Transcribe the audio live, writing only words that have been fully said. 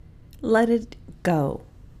Let it go.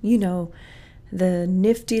 You know, the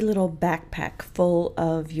nifty little backpack full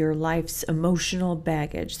of your life's emotional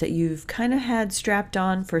baggage that you've kind of had strapped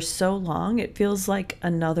on for so long, it feels like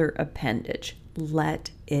another appendage. Let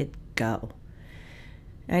it go.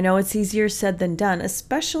 I know it's easier said than done,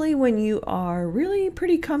 especially when you are really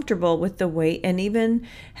pretty comfortable with the weight and even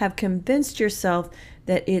have convinced yourself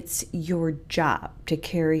that it's your job to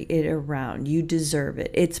carry it around. You deserve it.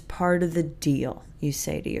 It's part of the deal, you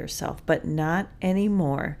say to yourself, but not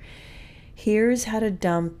anymore. Here's how to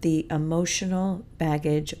dump the emotional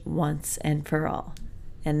baggage once and for all.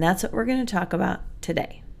 And that's what we're going to talk about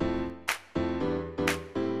today.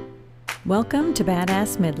 Welcome to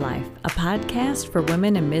Badass Midlife, a podcast for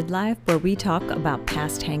women in midlife where we talk about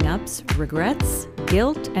past hang-ups, regrets,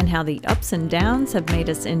 guilt, and how the ups and downs have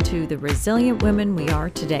made us into the resilient women we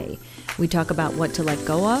are today. We talk about what to let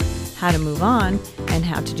go of, how to move on, and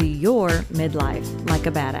how to do your midlife like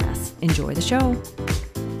a badass. Enjoy the show.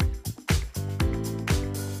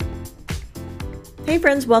 Hey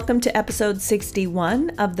friends, welcome to episode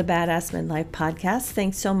 61 of the Badass Midlife podcast.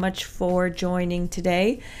 Thanks so much for joining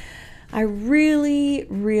today. I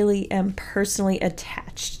really am personally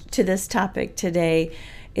attached to this topic today.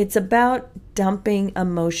 It's about dumping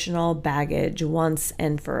emotional baggage once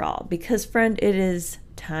and for all. Because friend, it is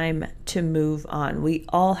time to move on. We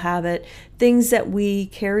all have it. Things that we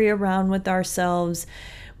carry around with ourselves.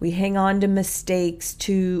 We hang on to mistakes,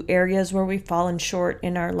 to areas where we've fallen short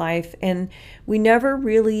in our life, and we never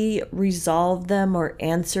really resolved them or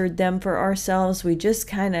answered them for ourselves. We just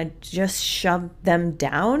kind of shove them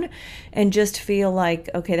down and just feel like,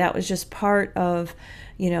 okay, that was just part of,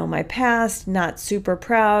 my past, not super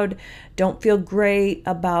proud, don't feel great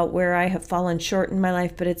about where I have fallen short in my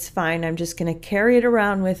life, but it's fine. I'm just going to carry it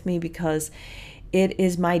around with me because it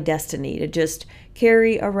is my destiny to just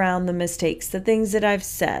carry around the mistakes, the things that I've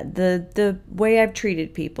said, the way I've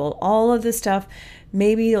treated people, all of the stuff,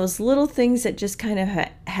 maybe those little things that just kind of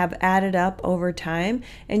have added up over time.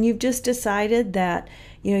 And you've just decided that,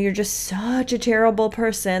 you're just such a terrible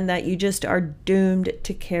person that you just are doomed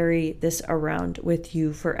to carry this around with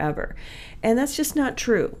you forever. And that's just not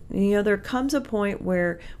true. There comes a point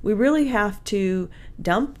where we really have to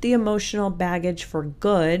dump the emotional baggage for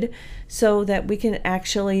good so that we can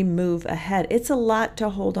actually move ahead. It's a lot to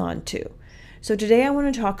hold on to. So today I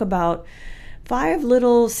want to talk about 5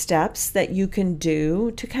 little steps that you can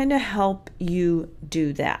do to kind of help you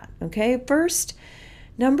do that. Okay, first,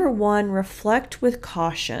 number 1, reflect with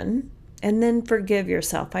caution and then forgive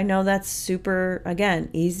yourself. I know that's super, again,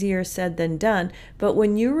 easier said than done, but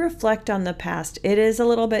when you reflect on the past, it is a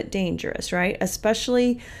little bit dangerous, right?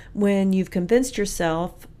 Especially when you've convinced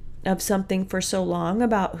yourself of something for so long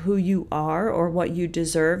about who you are or what you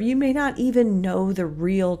deserve. You may not even know the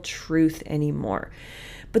real truth anymore.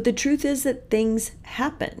 But the truth is that things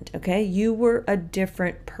happened, okay? You were a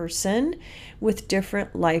different person with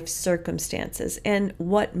different life circumstances. And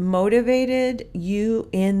what motivated you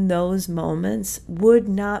in those moments would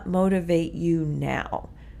not motivate you now.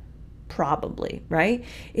 Probably, right?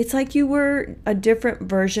 It's like you were a different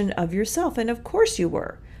version of yourself. And of course you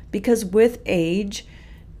were, because with age,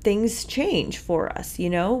 things change for us.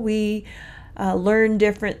 We learn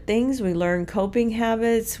different things. We learn coping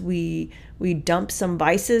habits. We dump some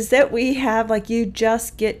vices that we have. Like, you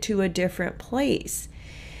just get to a different place.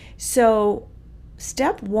 So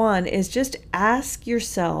step 1 is just ask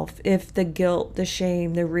yourself if the guilt, the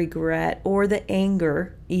shame, the regret, or the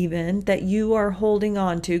anger even that you are holding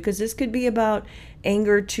on to, because this could be about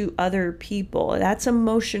anger to other people. That's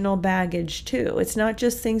emotional baggage too. It's not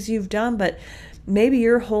just things you've done, but maybe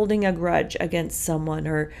you're holding a grudge against someone,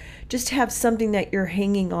 or just have something that you're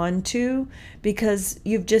hanging on to because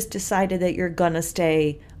you've just decided that you're gonna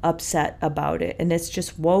stay upset about it, and it's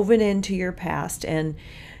just woven into your past, and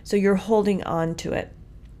so you're holding on to it.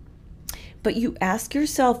 But you ask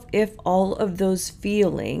yourself if all of those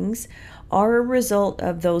feelings are a result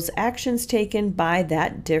of those actions taken by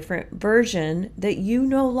that different version that you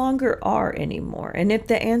no longer are anymore. And if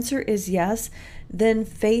the answer is yes, then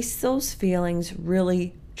face those feelings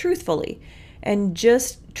really truthfully. And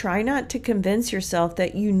just try not to convince yourself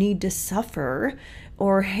that you need to suffer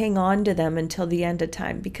or hang on to them until the end of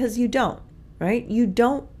time, because you don't, right? You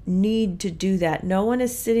don't need to do that. No one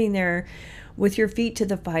is sitting there with your feet to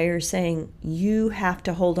the fire saying, you have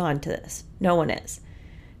to hold on to this. No one is.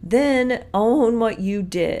 Then own what you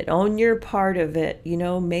did. Own your part of it.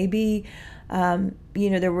 Maybe,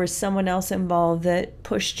 there was someone else involved that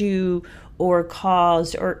pushed you or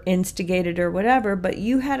caused or instigated or whatever, but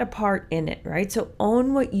you had a part in it, right? So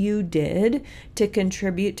own what you did to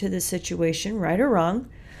contribute to the situation, right or wrong.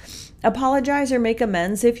 Apologize or make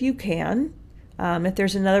amends if you can. If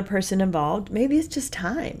there's another person involved, maybe it's just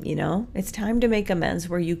time, it's time to make amends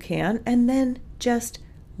where you can, and then just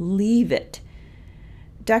leave it.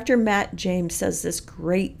 Dr. Matt James says this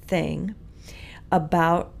great thing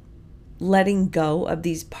about letting go of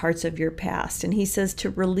these parts of your past. And he says to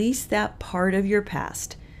release that part of your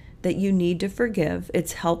past that you need to forgive,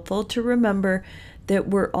 it's helpful to remember that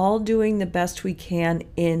we're all doing the best we can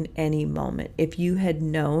in any moment. If you had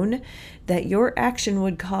known that your action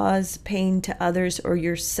would cause pain to others or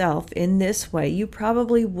yourself in this way, you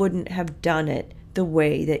probably wouldn't have done it the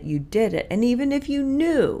way that you did it. And even if you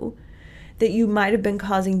knew that you might have been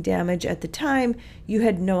causing damage at the time, you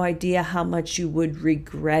had no idea how much you would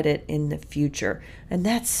regret it in the future. And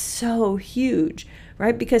that's so huge,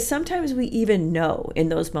 right? Because sometimes we even know in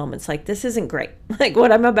those moments, like, this isn't great. Like,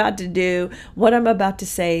 what I'm about to do, what I'm about to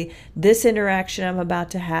say, this interaction I'm about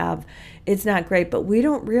to have, it's not great. But we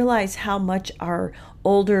don't realize how much our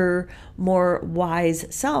older, more wise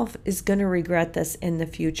self is going to regret this in the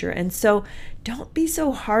future. And so don't be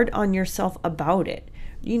so hard on yourself about it.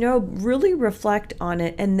 Really reflect on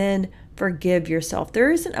it and then forgive yourself.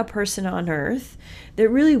 There isn't a person on earth that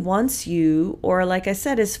really wants you, or like I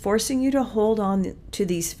said, is forcing you to hold on to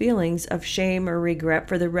these feelings of shame or regret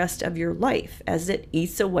for the rest of your life as it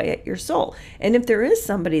eats away at your soul. And if there is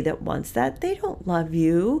somebody that wants that, they don't love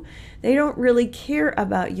you. They don't really care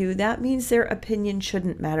about you. That means their opinion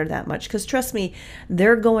shouldn't matter that much, because trust me,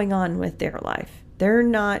 they're going on with their life. They're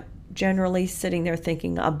not generally sitting there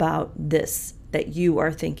thinking about this that you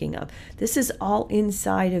are thinking of. This is all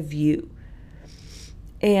inside of you.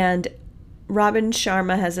 And Robin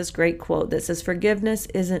Sharma has this great quote that says, forgiveness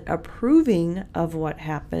isn't approving of what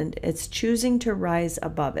happened, it's choosing to rise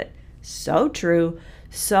above it. So true,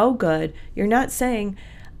 so good. You're not saying,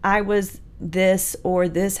 I was this or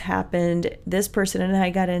this happened, this person and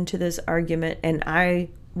I got into this argument and I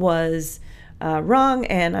was wrong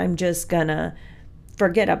and I'm just gonna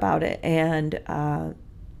forget about it and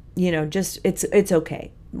it's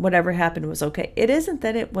okay. Whatever happened was okay. It isn't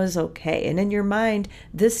that it was okay. And in your mind,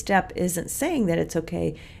 this step isn't saying that it's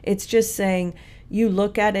okay. It's just saying you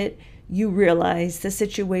look at it, you realize the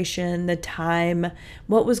situation, the time,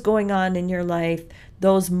 what was going on in your life,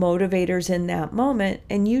 those motivators in that moment,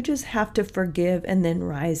 and you just have to forgive and then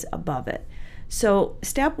rise above it. So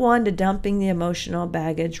step 1 to dumping the emotional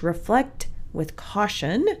baggage, reflect with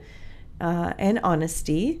caution and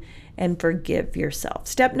honesty, and forgive yourself.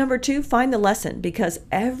 Step number 2, find the lesson, because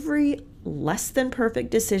every less than perfect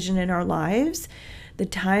decision in our lives, the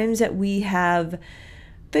times that we have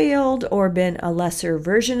failed or been a lesser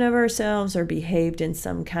version of ourselves or behaved in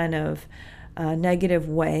some kind of negative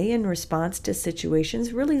way in response to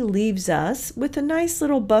situations, really leaves us with a nice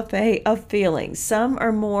little buffet of feelings. Some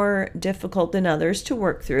are more difficult than others to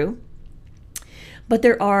work through, but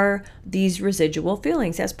there are these residual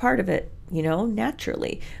feelings as part of it,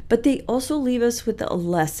 naturally. But they also leave us with a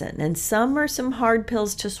lesson. And some are some hard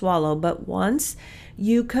pills to swallow. But once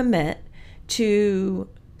you commit to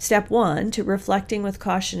step 1, to reflecting with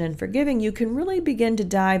caution and forgiving, you can really begin to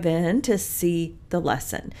dive in to see the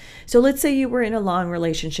lesson. So let's say you were in a long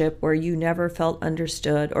relationship where you never felt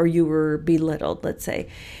understood or you were belittled, let's say.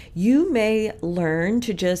 You may learn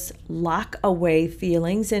to just lock away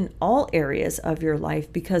feelings in all areas of your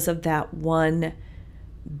life because of that one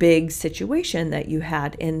big situation that you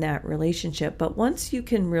had in that relationship. But once you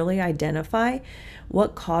can really identify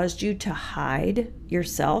what caused you to hide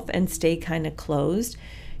yourself and stay kind of closed,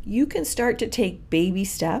 you can start to take baby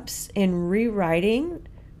steps in rewriting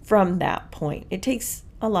from that point. It takes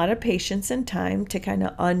a lot of patience and time to kind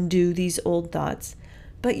of undo these old thoughts,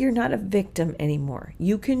 but you're not a victim anymore.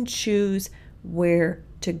 You can choose where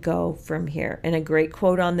to go from here. And a great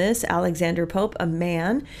quote on this, Alexander Pope, a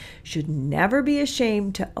man should never be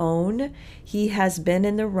ashamed to own he has been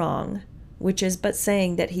in the wrong, which is but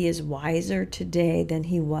saying that he is wiser today than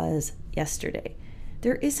he was yesterday.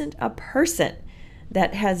 There isn't a person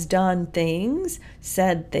that has done things,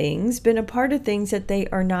 said things, been a part of things that they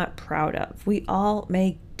are not proud of. We all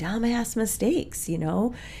make dumbass mistakes,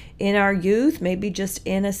 in our youth, maybe just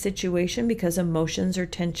in a situation because emotions or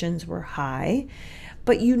tensions were high.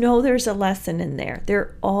 But there's a lesson in there.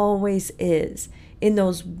 There always is. In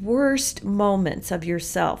those worst moments of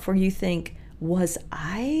yourself where you think, was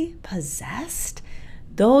I possessed?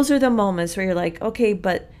 Those are the moments where you're like, okay,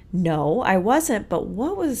 but no, I wasn't. But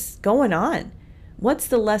what was going on? What's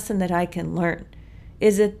the lesson that I can learn?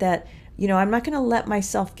 Is it that, I'm not going to let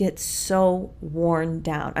myself get so worn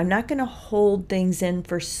down. I'm not going to hold things in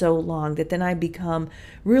for so long that then I become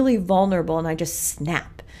really vulnerable and I just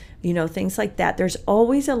snap. things like that. There's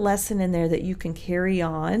always a lesson in there that you can carry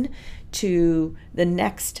on to the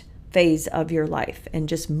next phase of your life and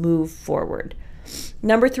just move forward.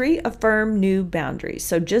 Number 3, affirm new boundaries.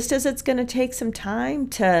 So just as it's going to take some time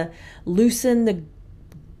to loosen the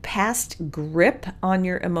past grip on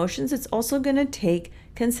your emotions, it's also going to take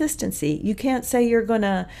consistency. You can't say you're going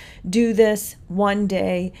to do this one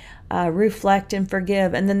day, reflect and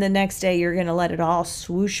forgive, and then the next day you're going to let it all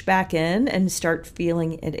swoosh back in and start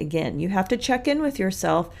feeling it again. You have to check in with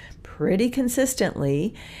yourself pretty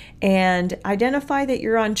consistently and identify that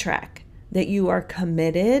you're on track, that you are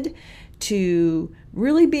committed to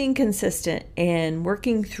really being consistent and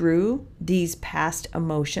working through these past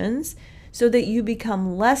emotions so that you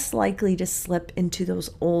become less likely to slip into those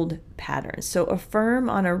old patterns. So affirm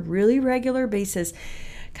on a really regular basis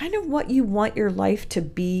kind of what you want your life to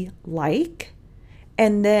be like,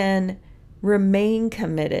 and then remain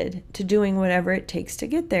committed to doing whatever it takes to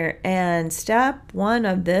get there. And step 1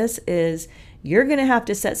 of this is you're going to have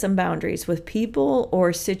to set some boundaries with people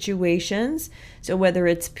or situations. So whether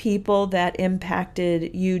it's people that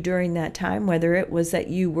impacted you during that time, whether it was that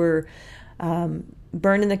you were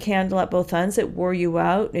burning the candle at both ends, it wore you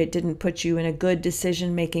out, it didn't put you in a good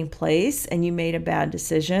decision-making place, and you made a bad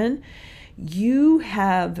decision, you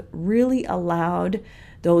have really allowed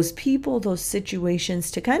those people, those situations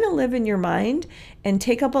to kind of live in your mind and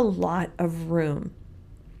take up a lot of room.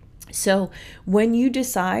 So when you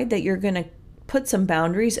decide that you're going to put some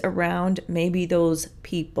boundaries around maybe those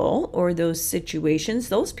people or those situations,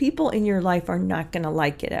 those people in your life are not going to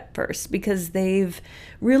like it at first because they've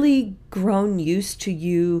really grown used to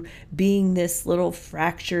you being this little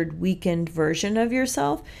fractured, weakened version of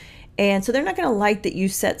yourself. And so they're not going to like that you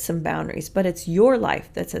set some boundaries, but it's your life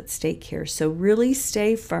that's at stake here. So really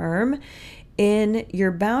stay firm in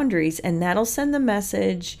your boundaries, and that'll send the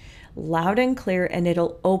message loud and clear, and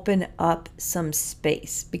it'll open up some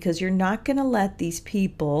space because you're not going to let these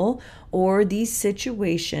people or these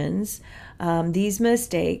situations, these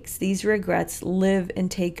mistakes, these regrets live and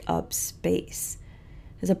take up space.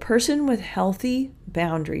 As a person with healthy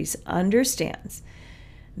boundaries understands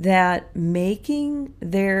that making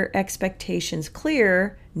their expectations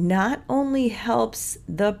clear not only helps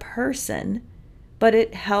the person, but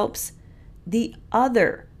it helps the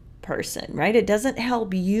other person, right? It doesn't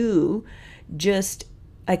help you just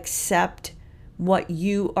accept what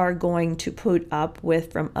you are going to put up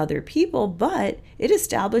with from other people, but it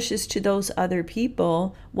establishes to those other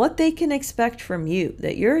people what they can expect from you,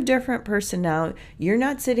 that you're a different person now. You're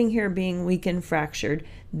not sitting here being weak and fractured.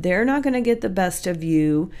 They're not going to get the best of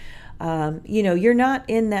you. You're not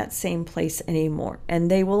in that same place anymore. And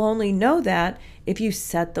they will only know that if you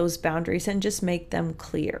set those boundaries and just make them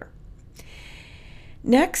clear.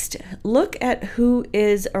 Next, look at who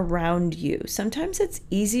is around you. Sometimes it's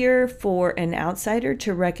easier for an outsider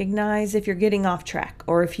to recognize if you're getting off track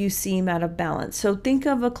or if you seem out of balance. So think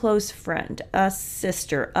of a close friend, a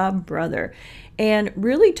sister, a brother, and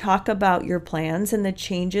really talk about your plans and the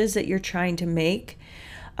changes that you're trying to make,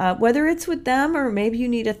 whether it's with them or maybe you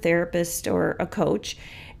need a therapist or a coach,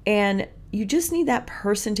 and you just need that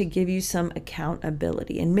person to give you some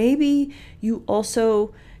accountability. And maybe you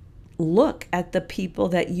also look at the people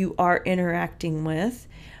that you are interacting with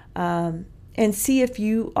and see if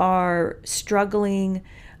you are struggling,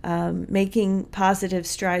 making positive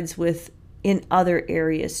strides in other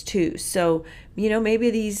areas too. So, maybe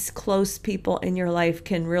these close people in your life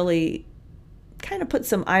can really kind of put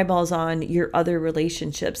some eyeballs on your other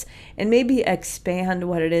relationships and maybe expand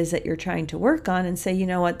what it is that you're trying to work on and say, you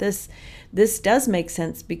know what, this does make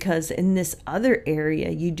sense because in this other area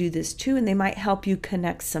you do this too, and they might help you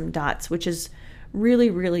connect some dots, which is really,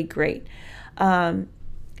 really great.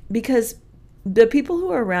 Because the people who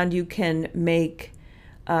are around you can make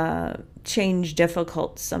change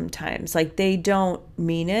difficult sometimes. Like, they don't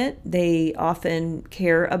mean it. They often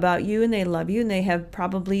care about you and they love you and they have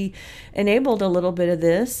probably enabled a little bit of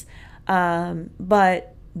this.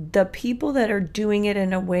 But the people that are doing it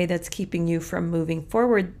in a way that's keeping you from moving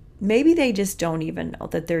forward, maybe they just don't even know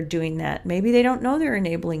that they're doing that. Maybe they don't know they're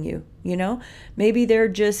enabling you, Maybe they're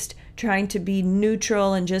just trying to be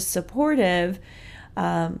neutral and just supportive.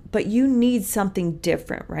 But you need something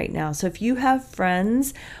different right now. So if you have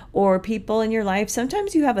friends or people in your life,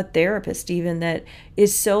 sometimes you have a therapist even that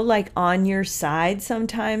is so on your side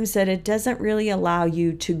sometimes that it doesn't really allow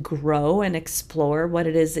you to grow and explore what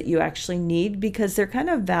it is that you actually need because they're kind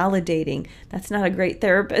of validating. That's not a great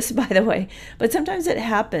therapist, by the way, but sometimes it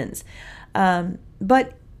happens.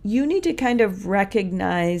 But you need to kind of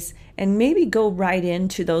recognize and maybe go right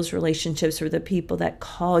into those relationships or the people that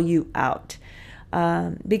call you out.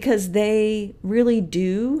 because they really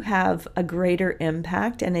do have a greater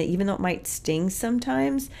impact. And even though it might sting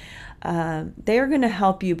sometimes, they are going to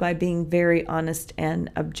help you by being very honest and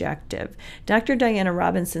objective. Dr. Diana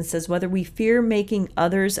Robinson says whether we fear making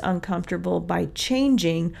others uncomfortable by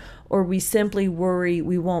changing or we simply worry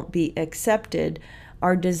we won't be accepted,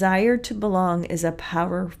 our desire to belong is a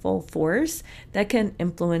powerful force that can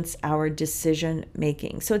influence our decision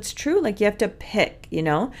making. So it's true, like you have to pick,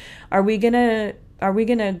 are we gonna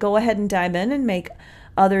go ahead and dive in and make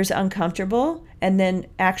others uncomfortable and then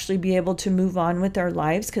actually be able to move on with our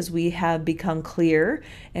lives because we have become clear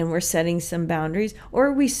and we're setting some boundaries? Or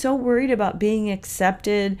are we so worried about being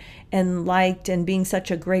accepted and liked and being such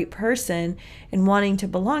a great person and wanting to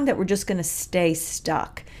belong that we're just going to stay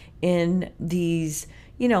stuck in these,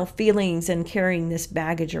 feelings and carrying this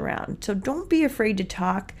baggage around? So don't be afraid to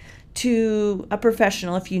talk to a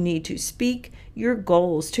professional if you need to. Speak your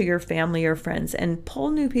goals to your family or friends and pull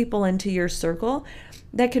new people into your circle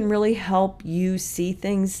that can really help you see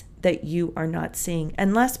things that you are not seeing.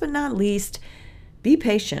 And last but not least, be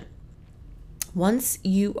patient. Once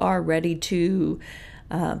you are ready to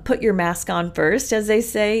put your mask on first, as they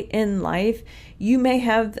say in life, you may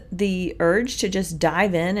have the urge to just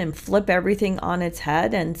dive in and flip everything on its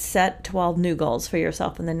head and set 12 new goals for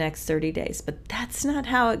yourself in the next 30 days. But that's not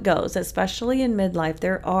how it goes, especially in midlife.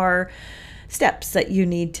 There are steps that you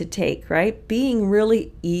need to take, right? Being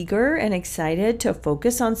really eager and excited to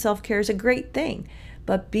focus on self-care is a great thing,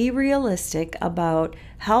 but be realistic about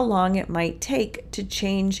how long it might take to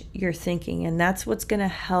change your thinking. And that's what's going to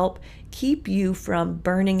help keep you from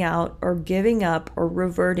burning out or giving up or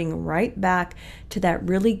reverting right back to that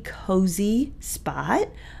really cozy spot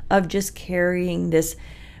of just carrying this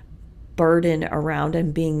burden around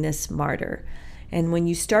and being this martyr. And when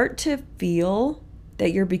you start to feel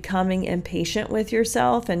that you're becoming impatient with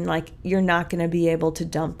yourself and like you're not going to be able to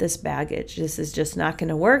dump this baggage, this is just not going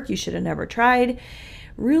to work, you should have never tried,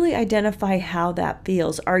 really identify how that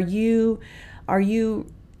feels. Are you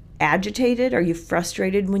agitated? Are you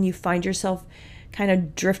frustrated when you find yourself kind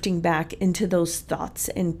of drifting back into those thoughts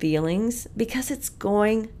and feelings? Because it's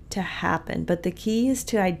going to happen. But the key is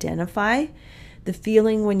to identify the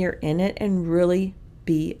feeling when you're in it and really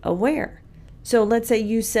be aware. So let's say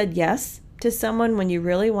you said yes to someone when you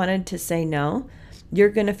really wanted to say no. You're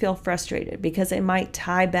going to feel frustrated because it might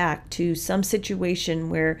tie back to some situation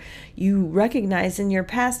where you recognize in your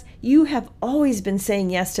past you have always been saying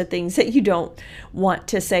yes to things that you don't want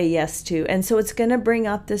to say yes to. And so it's going to bring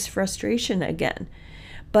up this frustration again.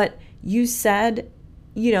 But you said,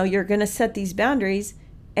 you're going to set these boundaries,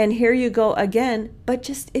 and here you go again, but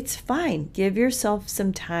it's fine. Give yourself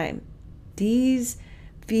some time. These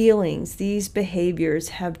feelings, these behaviors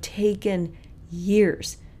have taken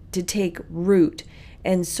years to take root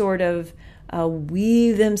and sort of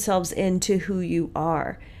weave themselves into who you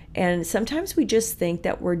are. And sometimes we just think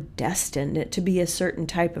that we're destined to be a certain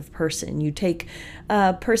type of person. You take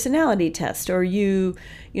a personality test, or you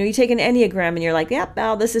take an Enneagram and you're like, yep,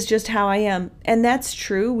 this is just how I am. And that's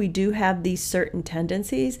true. We do have these certain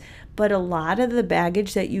tendencies, but a lot of the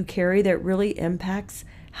baggage that you carry that really impacts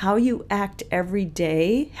how you act every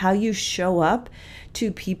day, how you show up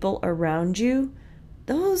to people around you,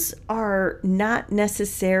 those are not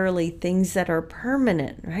necessarily things that are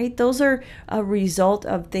permanent, right? Those are a result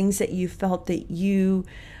of things that you felt that you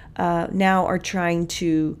now are trying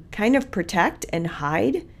to kind of protect and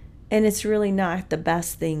hide, and it's really not the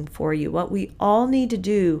best thing for you. What we all need to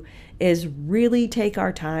do is really take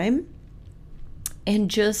our time and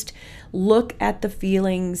just look at the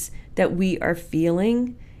feelings that we are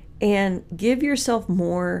feeling and give yourself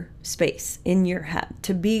more space in your head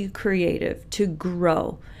to be creative, to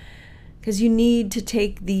grow. Because you need to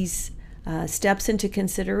take these steps into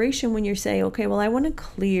consideration when you say, okay, well, I want to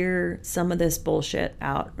clear some of this bullshit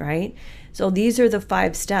out, right? So these are the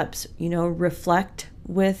 5 steps. Reflect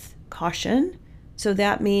with caution. So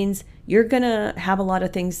that means you're going to have a lot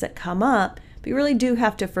of things that come up, but you really do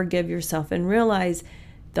have to forgive yourself and realize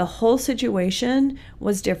the whole situation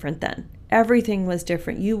was different then. Everything was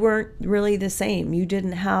different. You weren't really the same. You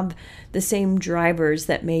didn't have the same drivers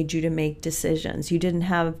that made you to make decisions. You didn't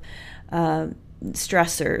have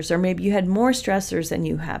stressors, or maybe you had more stressors than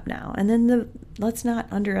you have now. And then let's not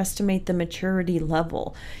underestimate the maturity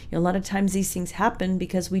level. A lot of times these things happen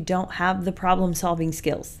because we don't have the problem-solving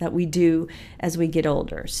skills that we do as we get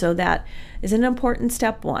older. So that is an important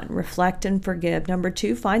step 1. Reflect and forgive. Number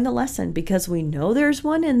 2, find the lesson, because we know there's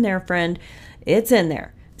one in there, friend. It's in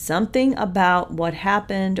there. Something about what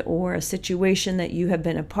happened or a situation that you have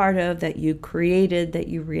been a part of, that you created, that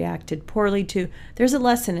you reacted poorly to. There's a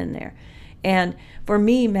lesson in there. And for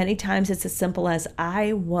me, many times it's as simple as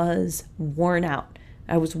I was worn out.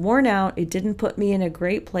 I was worn out. It didn't put me in a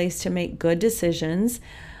great place to make good decisions.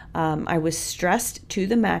 I was stressed to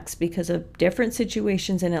the max because of different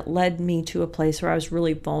situations, and it led me to a place where I was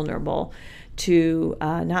really vulnerable to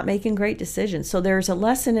not making great decisions. So there's a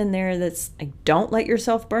lesson in there that's like, don't let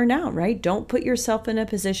yourself burn out, right? Don't put yourself in a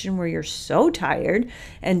position where you're so tired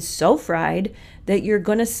and so fried that you're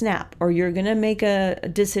going to snap, or you're going to make a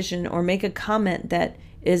decision or make a comment that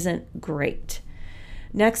isn't great.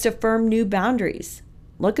 Next, affirm new boundaries.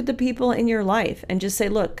 Look at the people in your life and just say,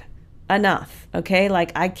 look, enough, okay?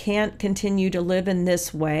 Like, I can't continue to live in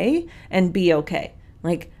this way and be okay.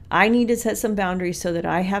 Like, I need to set some boundaries so that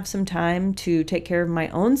I have some time to take care of my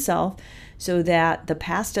own self, so that the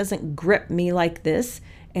past doesn't grip me like this,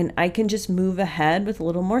 and I can just move ahead with a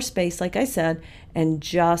little more space, like I said, and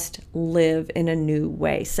just live in a new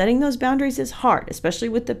way. Setting those boundaries is hard, especially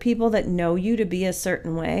with the people that know you to be a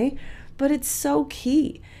certain way, but it's so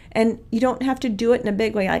key. And you don't have to do it in a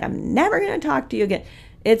big way, like, I'm never going to talk to you again.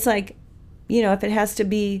 It's like, if it has to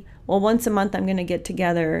be, well, once a month I'm going to get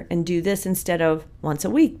together and do this instead of once a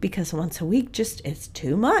week, because once a week just is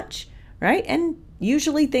too much, right? And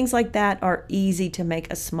usually things like that are easy to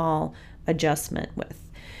make a small adjustment with.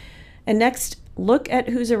 And next, look at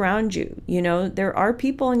who's around you. There are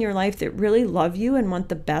people in your life that really love you and want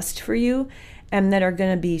the best for you, and that are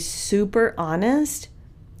going to be super honest,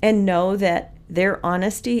 and know that their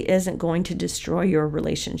honesty isn't going to destroy your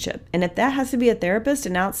relationship. And if that has to be a therapist,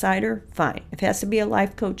 an outsider, fine. If it has to be a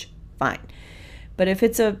life coach, fine. But if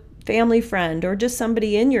it's a family friend or just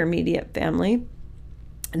somebody in your immediate family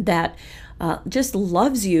that just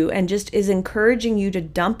loves you and just is encouraging you to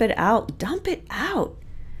dump it out.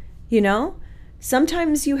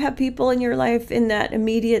 Sometimes you have people in your life in that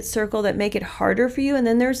immediate circle that make it harder for you. And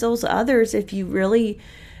then there's those others, if you really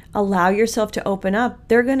allow yourself to open up,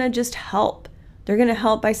 they're going to just help. They're going to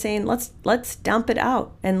help by saying, let's dump it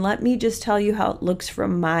out, and let me just tell you how it looks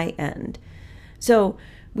from my end. So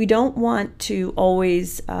we don't want to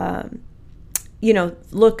always,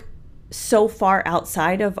 look so far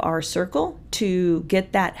outside of our circle to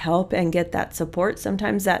get that help and get that support.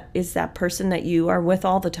 Sometimes that is that person that you are with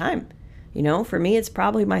all the time. For me, it's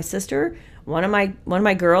probably my sister, one of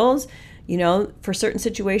my girls. For certain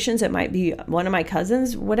situations, it might be one of my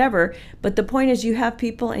cousins, whatever. But the point is, you have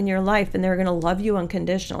people in your life, and they're going to love you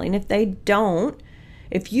unconditionally. And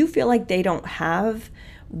if you feel like they don't have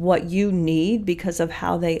what you need because of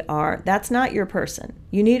how they are, that's not your person.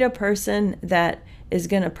 You need a person that is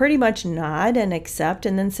going to pretty much nod and accept,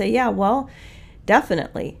 and then say, yeah, well,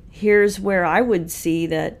 definitely. Here's where I would see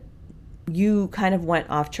that you kind of went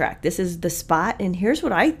off track. This is the spot, and here's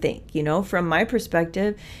what I think, from my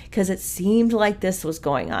perspective, because it seemed like this was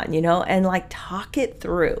going on, and like talk it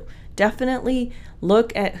through. Definitely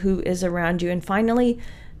look at who is around you, and finally,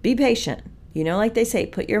 be patient. Like they say,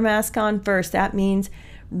 put your mask on first. That means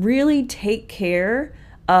really take care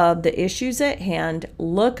of the issues at hand,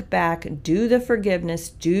 look back, do the forgiveness,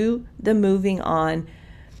 do the moving on.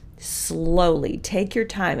 Slowly take your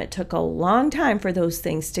time. It took a long time for those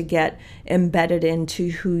things to get embedded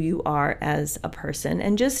into who you are as a person,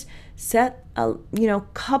 and just set a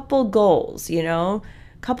couple goals,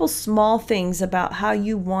 couple small things about how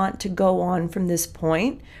you want to go on from this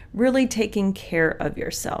point, really taking care of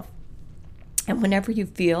yourself. And whenever you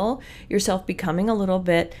feel yourself becoming a little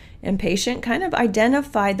bit impatient, kind of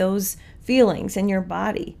identify those feelings in your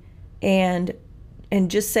body, and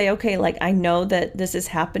just say, okay, like, I know that this is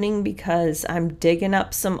happening because I'm digging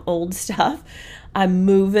up some old stuff. I'm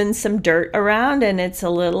moving some dirt around, and it's a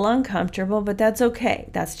little uncomfortable, but that's okay.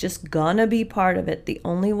 That's just gonna be part of it. The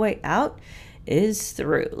only way out is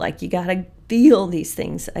through. Like, you gotta feel these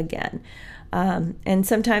things again. And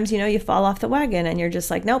sometimes, you fall off the wagon and you're just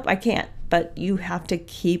like, nope, I can't. But you have to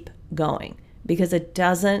keep going, because it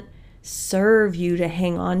doesn't serve you to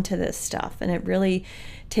hang on to this stuff. And it really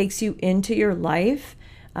takes you into your life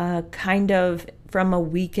kind of from a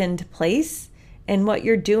weakened place. And what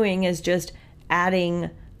you're doing is just adding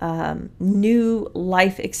new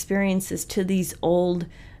life experiences to these old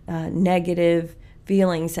negative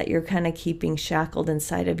feelings that you're kind of keeping shackled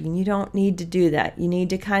inside of you. And you don't need to do that. You need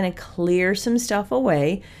to kind of clear some stuff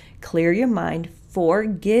away, clear your mind,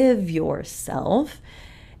 forgive yourself,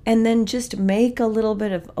 and then just make a little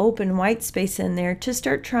bit of open white space in there to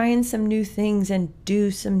start trying some new things and do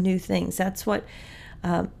some new things. That's what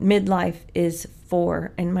midlife is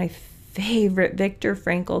for. And my favorite Viktor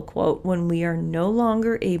Frankl quote, when we are no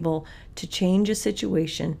longer able to change a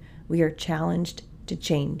situation, we are challenged to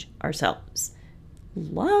change ourselves.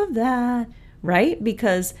 Love that, right?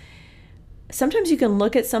 Because sometimes you can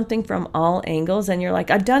look at something from all angles and you're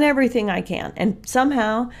like, I've done everything I can. And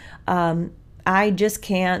somehow I just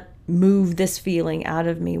can't move this feeling out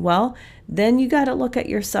of me. Well, then you got to look at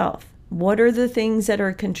yourself. What are the things that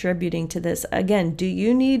are contributing to this? Again, do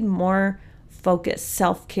you need more focus,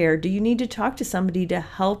 self-care? Do you need to talk to somebody to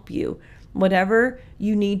help you? Whatever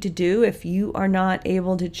you need to do, if you are not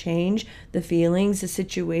able to change the feelings, the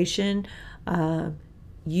situation,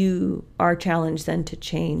 you are challenged then to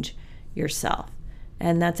change yourself.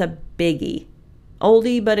 And that's a biggie.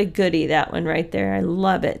 Oldie but a goodie, that one right there. I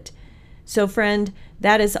love it. So friend,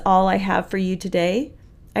 that is all I have for you today.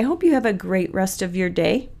 I hope you have a great rest of your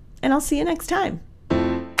day, and I'll see you next time.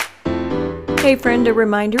 Hey friend, a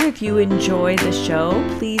reminder, if you enjoy the show,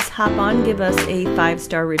 please hop on, give us a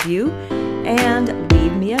 5-star review, and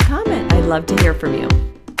leave me a comment. I'd love to hear from you.